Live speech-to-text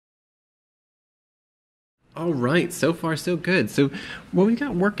All right, so far so good. So what we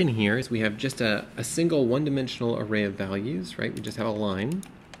got working here is we have just a single one-dimensional array of values, right? We just have a line.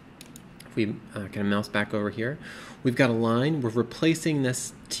 If we kind of mouse back over here, we've got a line. We're replacing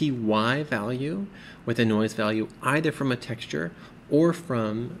this ty value with a noise value either from a texture or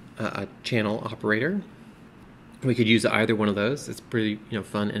from a channel operator. We could use either one of those. It's pretty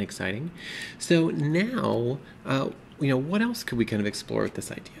fun and exciting. So now, what else could we kind of explore with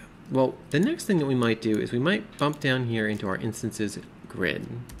this idea? Well, the next thing that we might do is we might bump down here into our instances grid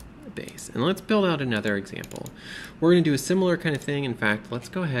base. And let's build out another example. We're going to do a similar kind of thing. In fact, let's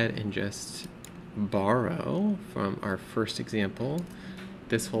go ahead and just borrow from our first example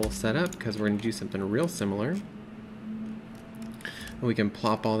this whole setup, because we're going to do something real similar. We can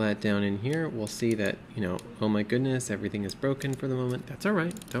plop all that down in here. We'll see that, oh my goodness, everything is broken for the moment. That's all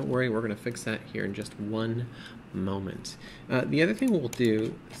right. Don't worry. We're going to fix that here in just one moment. The other thing we'll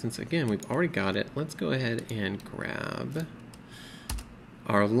do, since again, we've already got it, let's go ahead and grab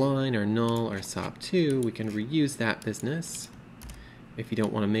our line, our null, our SOP2. We can reuse that business if you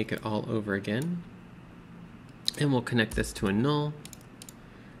don't want to make it all over again. And we'll connect this to a null.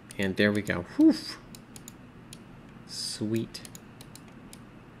 And there we go. Whew. Sweet.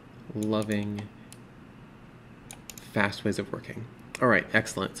 Loving fast ways of working. All right,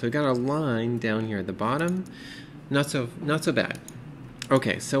 excellent. So we got our line down here at the bottom. Not so bad.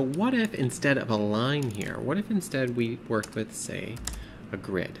 Okay, so what if instead of a line here, what if instead we worked with, say, a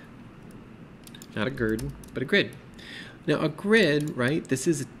grid? Not a GERD, but a grid. Now a grid, right, this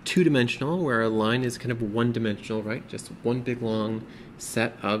is two-dimensional, where a line is kind of one-dimensional, right? Just one big long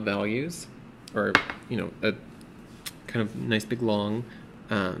set of values, or, a kind of nice big long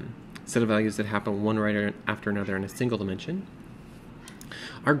set of values that happen one right after another in a single dimension.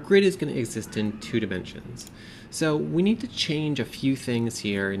 Our grid is going to exist in two dimensions. So we need to change a few things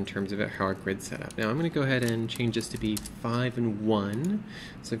here in terms of how our grid's set up. Now I'm going to go ahead and change this to be 5 and 1.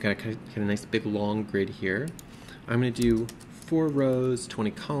 So I've got a nice big long grid here. I'm going to do 4 rows,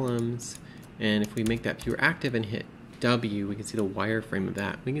 20 columns, and if we make that viewer active and hit W, we can see the wireframe of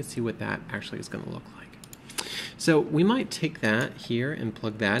that. We can see what that actually is going to look like. So we might take that here and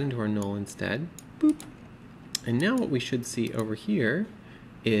plug that into our null instead. Boop. And now what we should see over here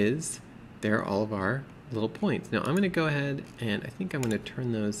is there are all of our little points. Now I'm going to go ahead and I think I'm going to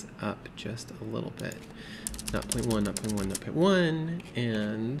turn those up just a little bit. Not 0.1, not 0.1, not 0.1,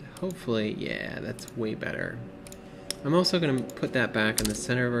 and hopefully, yeah, that's way better. I'm also going to put that back in the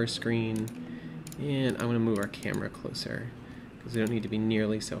center of our screen, and I'm going to move our camera closer because we don't need to be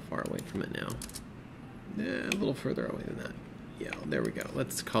nearly so far away from it now. A little further away than that. Yeah, there we go.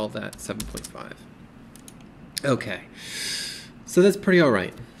 Let's call that 7.5. Okay, so that's pretty all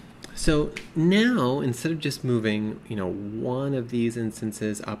right. So now, instead of just moving, one of these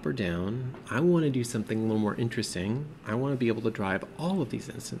instances up or down, I want to do something a little more interesting. I want to be able to drive all of these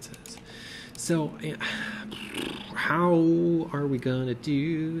instances. So how are we going to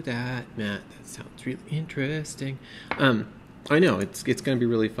do that, Matt? That sounds really interesting. I know, it's going to be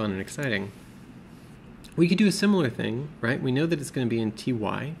really fun and exciting. We could do a similar thing, right? We know that it's going to be in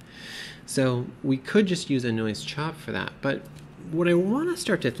TY. So we could just use a noise chop for that. But what I want to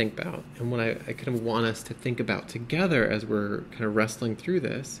start to think about, and what I kind of want us to think about together as we're kind of wrestling through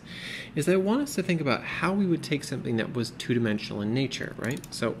this, is I want us to think about how we would take something that was two-dimensional in nature, right?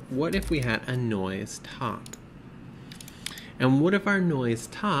 So what if we had a noise top? And what if our noise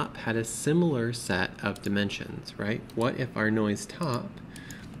top had a similar set of dimensions, right? What if our noise top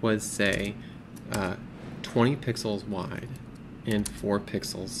was, say, 20 pixels wide and 4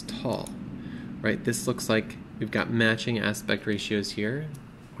 pixels tall, right? This looks like we've got matching aspect ratios here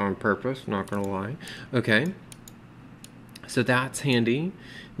on purpose, not gonna lie. Okay, so that's handy.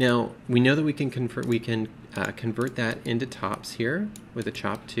 Now we know that we can convert that into tops here with a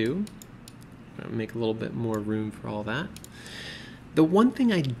chop 2. Make a little bit more room for all that. The one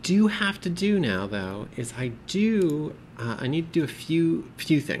thing I do have to do now, though, is I need to do a few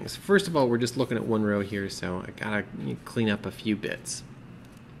things. First of all, we're just looking at one row here, so I gotta clean up a few bits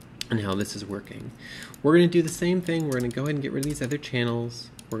and how this is working. We're gonna do the same thing. We're gonna go ahead and get rid of these other channels.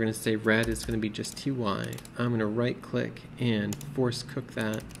 We're gonna say red is gonna be just TY. I'm gonna right click and force cook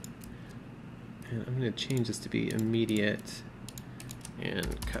that. And I'm gonna change this to be immediate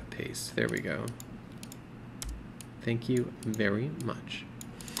and cut paste. There we go. Thank you very much.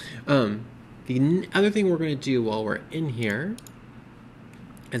 The other thing we're going to do while we're in here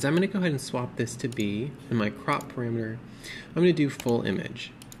is I'm going to go ahead and swap this to be, in my crop parameter, I'm going to do full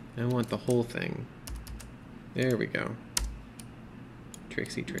image. I want the whole thing. There we go.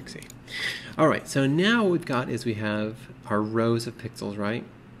 Tricksy, tricksy. All right, so now what we've got is we have our rows of pixels, right?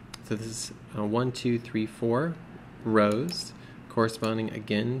 So this is 1, 2, 3, 4 rows, corresponding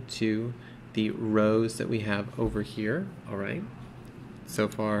again to the rows that we have over here. All right, so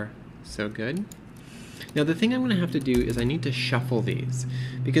far so good. Now the thing I'm going to have to do is I need to shuffle these,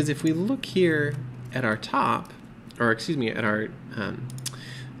 because if we look here at our top, or excuse me, at our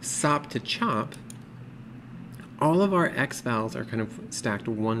sop to chop, all of our X vowels are kind of stacked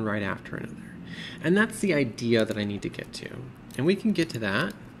one right after another. And that's the idea that I need to get to. And we can get to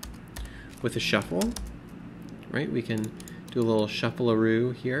that with a shuffle, right? We can do a little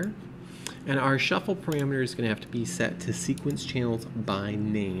shuffle-a-roo here. And our shuffle parameter is going to have to be set to sequence channels by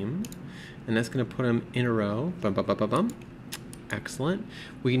name. And that's going to put them in a row. Bum, bum, bum, bum, bum. Excellent.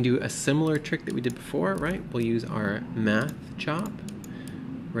 We can do a similar trick that we did before, right? We'll use our math chop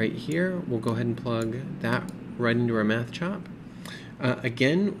right here. We'll go ahead and plug that right into our math chop.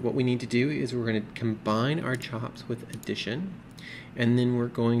 Again, what we need to do is we're going to combine our chops with addition, and then we're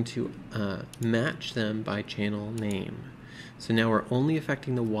going to match them by channel name. So now we're only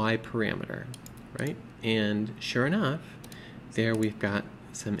affecting the Y parameter, right? And sure enough, there we've got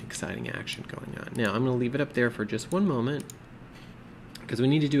some exciting action going on. Now I'm going to leave it up there for just one moment, because we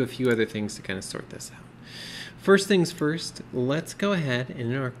need to do a few other things to kind of sort this out. First things first, let's go ahead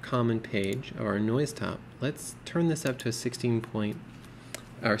and in our common page of our noise top, let's turn this up to a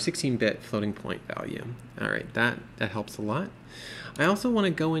 16-bit floating point value. All right, that helps a lot. I also want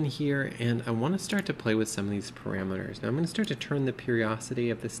to go in here and I want to start to play with some of these parameters. Now I'm going to start to turn the periodicity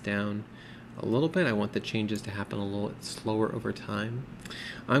of this down a little bit. I want the changes to happen a little bit slower over time.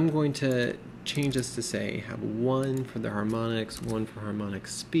 I'm going to change this to say have 1 for the harmonics, 1 for harmonic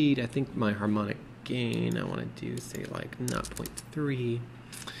speed. I think my harmonic gain I want to do say like 0.3,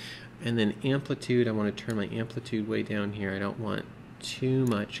 and then amplitude, I want to turn my amplitude way down here. I don't want too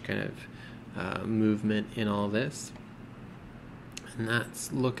much kind of movement in all this, and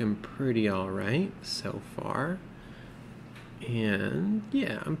that's looking pretty all right so far. And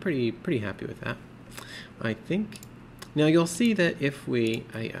yeah, I'm pretty happy with that, I think. Now you'll see that if we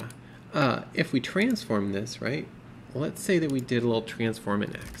transform this, right? Let's say that we did a little transform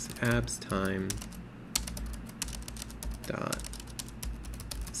in X, abs time dot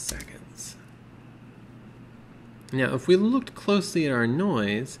seconds. Now if we looked closely at our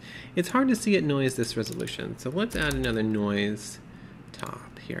noise, it's hard to see at noise this resolution. So let's add another noise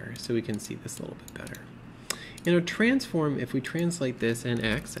top here so we can see this a little bit better. In a transform, if we translate this in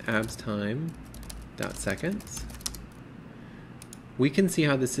X, abs time dot seconds, we can see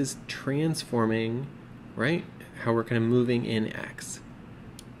how this is transforming, right? How we're kind of moving in X.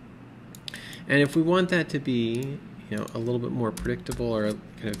 And if we want that to be, you know, a little bit more predictable or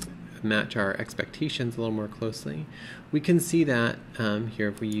kind of match our expectations a little more closely, we can see that here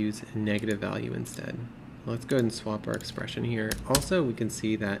if we use a negative value instead. Let's go ahead and swap our expression here. Also, we can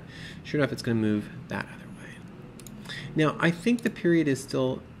see that sure enough it's going to move that other way. Now, I think the period is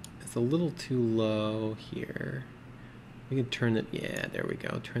still a little too low here. We can turn it, yeah, there we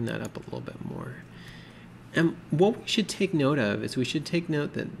go. Turn that up a little bit more. And what we should take note of is we should take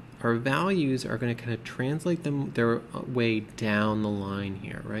note that our values are going to kind of translate their way down the line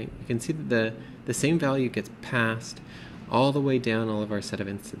here, right? You can see that the same value gets passed all the way down all of our set of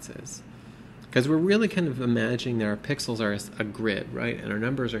instances. Because we're really kind of imagining that our pixels are a grid, right? And our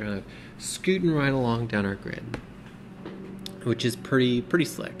numbers are kind of scooting right along down our grid, which is pretty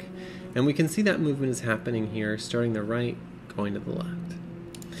slick. And we can see that movement is happening here, starting the right, going to the left.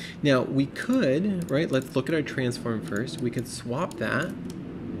 Now we could, right, let's look at our transform first. We could swap that,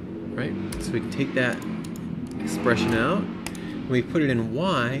 right? So we can take that expression out, and we put it in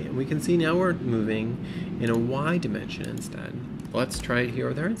Y, and we can see now we're moving in a Y dimension instead. Let's try it here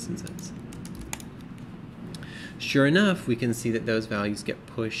with our instances. Sure enough, we can see that those values get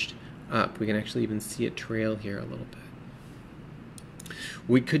pushed up. We can actually even see it trail here a little bit.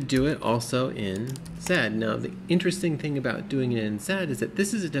 We could do it also in Z. Now, the interesting thing about doing it in Z is that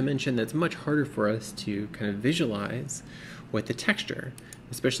this is a dimension that's much harder for us to kind of visualize with the texture,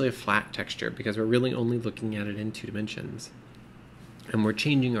 especially a flat texture, because we're really only looking at it in 2 dimensions. And we're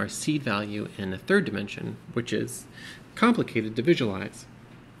changing our seed value in a 3rd dimension, which is complicated to visualize.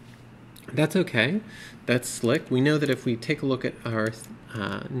 That's okay. That's slick. We know that if we take a look at our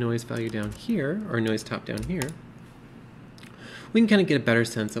noise value down here, or noise top down here, we can kind of get a better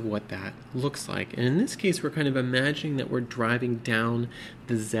sense of what that looks like. And in this case, we're kind of imagining that we're driving down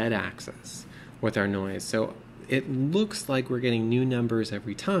the Z-axis with our noise. So it looks like we're getting new numbers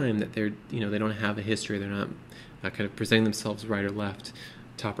every time, that they're, you know, they don't have a history. They're not kind of presenting themselves right or left,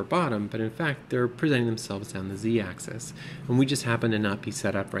 top or bottom, but in fact, they're presenting themselves down the Z-axis. And we just happen to not be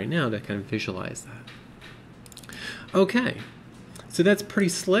set up right now to kind of visualize that. Okay. So that's pretty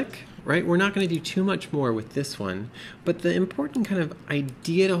slick, right? We're not going to do too much more with this one, but the important kind of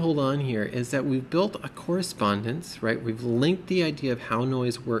idea to hold on here is that we've built a correspondence, right? We've linked the idea of how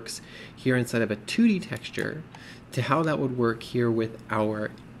noise works here inside of a 2D texture to how that would work here with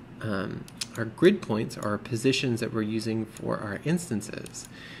our grid points, our positions that we're using for our instances.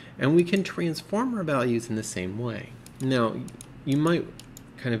 And we can transform our values in the same way. Now, you might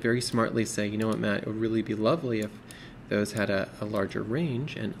kind of very smartly say, you know what, Matt, it would really be lovely if those had a larger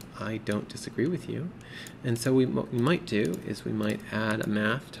range, and I don't disagree with you. And so what we might do is we might add a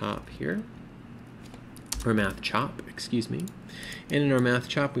math top here, or math chop, excuse me. And in our math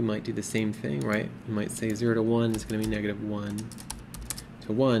chop, we might do the same thing, right? We might say 0 to 1 is going to be negative 1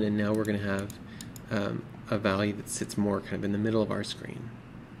 to 1, and now we're going to have a value that sits more kind of in the middle of our screen.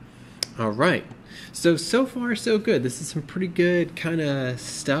 All right, so far so good. This is some pretty good kind of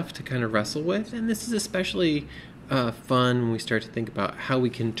stuff to kind of wrestle with, and this is especially fun when we start to think about how we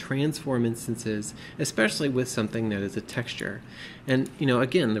can transform instances, especially with something that is a texture. And you know,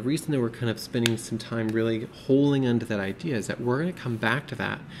 again, the reason that we're kind of spending some time really holding onto that idea is that we're going to come back to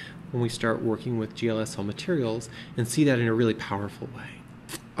that when we start working with GLSL materials and see that in a really powerful way.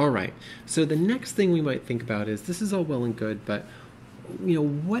 All right, so the next thing we might think about is, this is all well and good, but you know,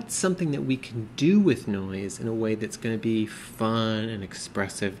 what's something that we can do with noise in a way that's going to be fun and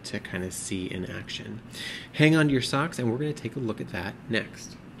expressive to kind of see in action? Hang on to your socks, and we're going to take a look at that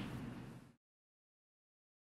next.